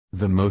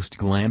The most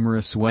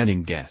glamorous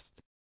wedding guest.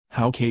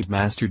 How Kate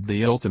mastered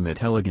the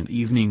ultimate elegant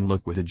evening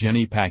look with a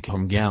Jenny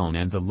Packham gown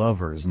and the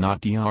lover's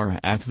knot tiara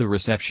at the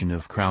reception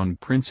of Crown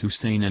Prince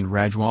Hussein and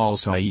Rajwa Al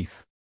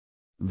Saif.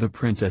 The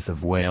Princess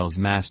of Wales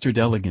mastered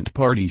elegant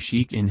party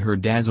chic in her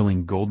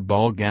dazzling gold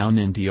ball gown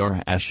and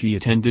tiara as she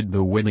attended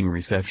the wedding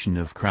reception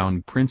of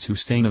Crown Prince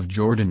Hussein of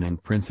Jordan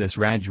and Princess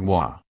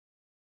Rajwa.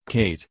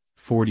 Kate,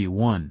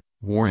 41,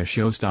 wore a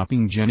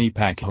show-stopping Jenny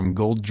Packham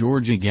gold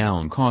Georgia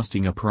gown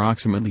costing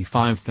approximately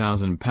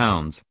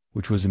 £5,000,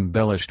 which was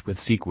embellished with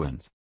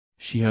sequins.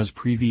 She has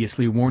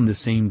previously worn the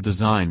same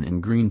design in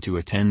green to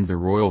attend the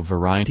Royal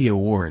Variety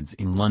Awards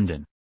in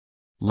London.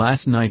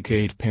 Last night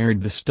Kate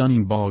paired the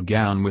stunning ball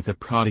gown with a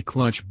Prada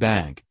clutch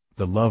bag,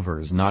 the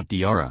lover's knot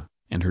tiara,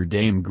 and her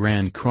Dame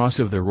Grand Cross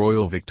of the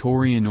Royal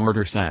Victorian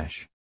Order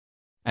sash.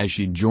 As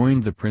she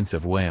joined the Prince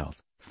of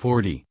Wales,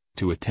 40,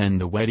 to attend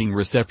the wedding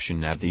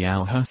reception at the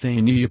Al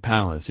Husseiniya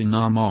Palace in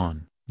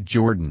Amman,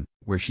 Jordan,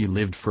 where she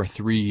lived for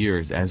 3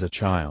 years as a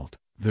child,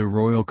 the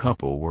royal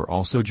couple were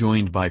also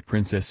joined by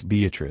Princess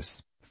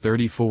Beatrice,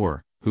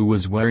 34, who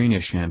was wearing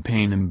a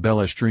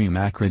champagne-embellished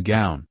Rimac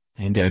gown,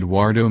 and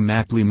Edoardo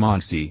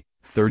Mapplimazzi,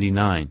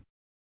 39.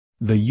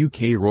 The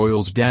UK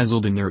royals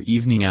dazzled in their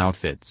evening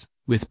outfits,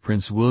 with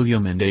Prince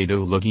William and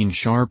Edo looking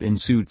sharp in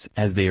suits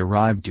as they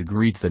arrived to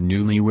greet the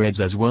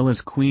newlyweds as well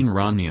as Queen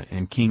Rania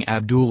and King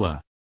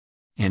Abdullah.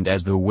 And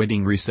as the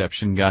wedding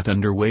reception got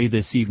underway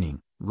this evening,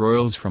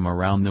 royals from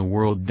around the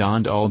world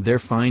donned all their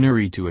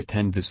finery to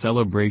attend the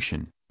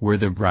celebration, where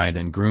the bride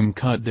and groom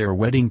cut their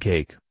wedding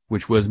cake,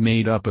 which was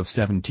made up of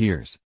 7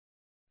 tiers.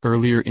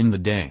 Earlier in the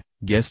day,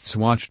 guests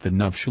watched the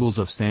nuptials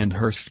of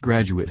Sandhurst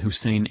graduate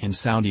Hussein and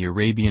Saudi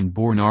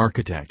Arabian-born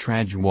architect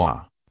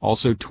Rajwa,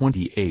 also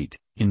 28,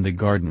 in the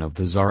garden of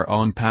the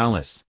Zahran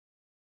Palace.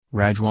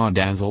 Rajwa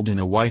dazzled in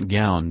a white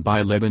gown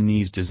by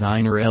Lebanese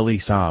designer Elie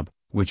Saab,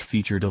 which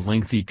featured a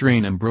lengthy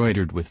train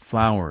embroidered with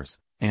flowers,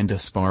 and a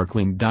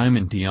sparkling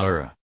diamond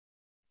tiara.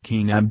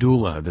 King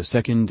Abdullah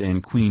II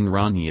and Queen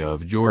Rania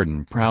of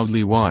Jordan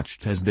proudly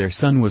watched as their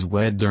son was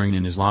wed during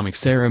an Islamic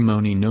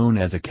ceremony known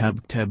as a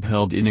kabteb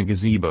held in a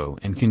gazebo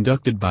and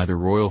conducted by the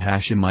Royal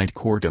Hashemite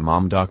court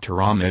Imam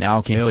Dr. Ahmed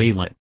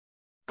Al-Khalilat.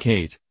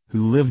 Kate,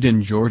 who lived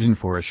in Jordan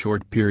for a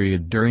short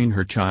period during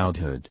her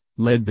childhood,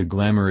 led the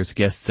glamorous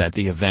guests at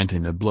the event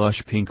in a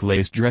blush pink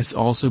lace dress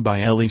also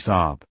by Elie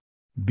Saab.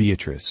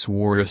 Beatrice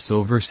wore a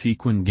silver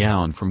sequin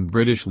gown from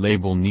British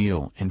label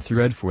Neil and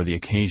Thread for the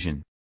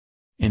occasion.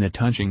 In a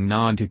touching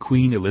nod to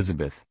Queen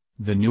Elizabeth,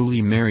 the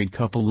newly married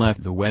couple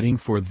left the wedding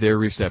for their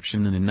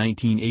reception in a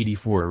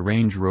 1984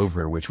 Range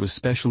Rover which was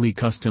specially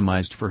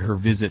customized for her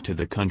visit to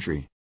the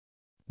country.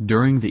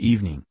 During the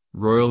evening,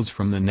 royals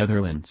from the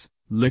Netherlands,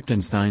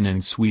 Liechtenstein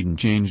and Sweden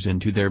changed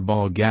into their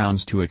ball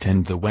gowns to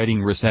attend the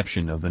wedding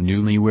reception of the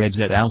newlyweds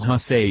at Al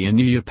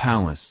Husseiniya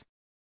Palace.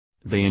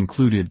 They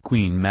included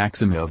Queen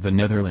Maxima of the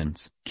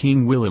Netherlands,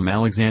 King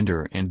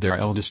Willem-Alexander and their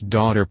eldest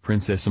daughter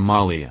Princess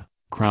Amalia,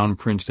 Crown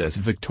Princess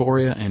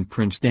Victoria and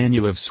Prince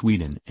Daniel of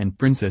Sweden and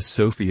Princess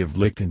Sophie of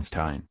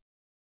Liechtenstein.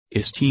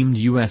 Esteemed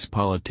U.S.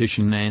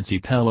 politician Nancy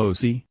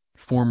Pelosi,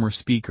 former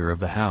Speaker of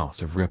the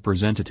House of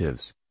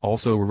Representatives,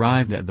 also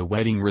arrived at the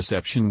wedding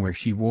reception where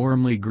she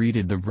warmly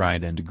greeted the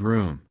bride and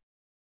groom.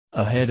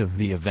 Ahead of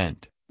the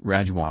event,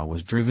 Rajwa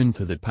was driven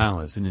to the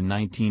palace in a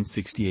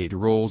 1968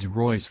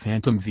 Rolls-Royce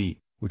Phantom V,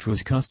 which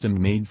was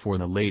custom-made for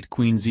the late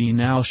Queen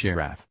Zine Al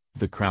Sharaf,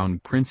 the Crown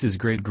Prince's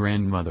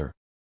great-grandmother.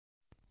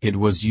 It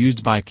was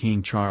used by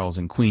King Charles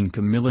and Queen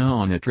Camilla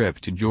on a trip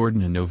to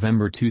Jordan in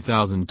November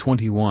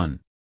 2021.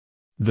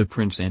 The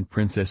Prince and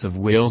Princess of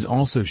Wales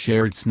also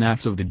shared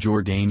snaps of the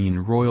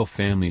Jordanian royal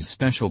family's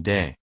special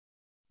day.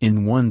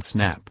 In one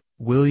snap,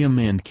 William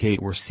and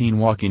Kate were seen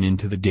walking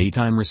into the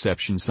daytime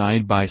reception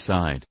side by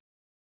side.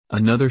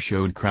 Another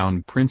showed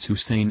Crown Prince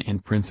Hussein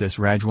and Princess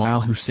Rajwa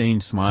Al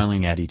Hussein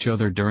smiling at each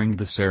other during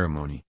the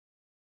ceremony.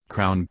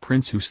 Crown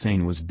Prince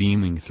Hussein was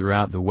beaming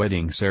throughout the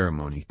wedding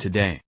ceremony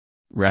today.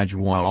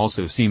 Rajwa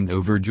also seemed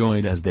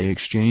overjoyed as they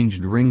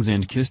exchanged rings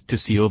and kissed to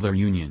seal their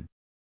union.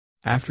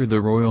 After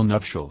the royal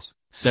nuptials,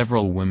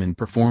 several women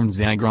performed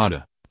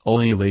Zagrada,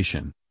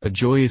 ululation, a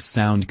joyous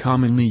sound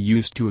commonly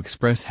used to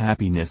express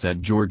happiness at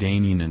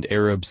Jordanian and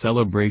Arab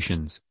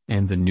celebrations,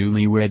 and the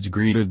newlyweds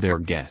greeted their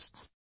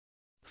guests.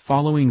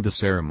 Following the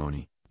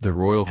ceremony, the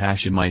Royal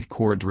Hashemite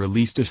court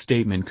released a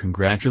statement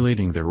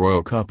congratulating the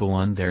royal couple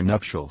on their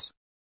nuptials.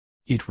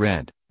 It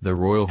read, "The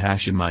Royal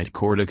Hashemite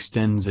court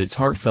extends its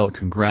heartfelt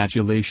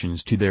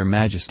congratulations to Their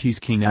Majesties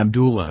King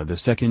Abdullah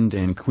II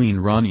and Queen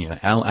Rania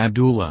Al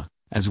Abdullah,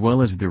 as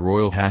well as the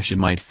Royal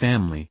Hashemite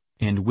family,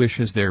 and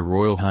wishes Their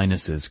Royal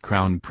Highnesses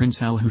Crown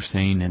Prince Al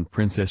Hussein and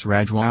Princess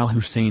Rajwa Al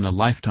Hussein a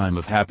lifetime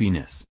of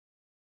happiness."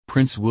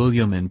 Prince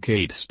William and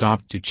Kate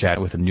stopped to chat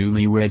with the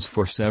newlyweds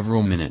for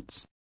several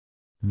minutes.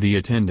 The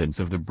attendance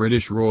of the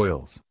British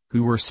royals,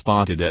 who were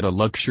spotted at a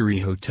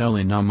luxury hotel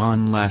in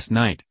Amman last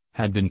night,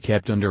 had been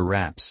kept under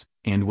wraps,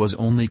 and was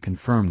only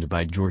confirmed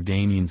by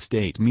Jordanian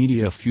state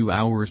media a few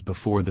hours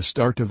before the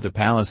start of the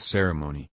palace ceremony.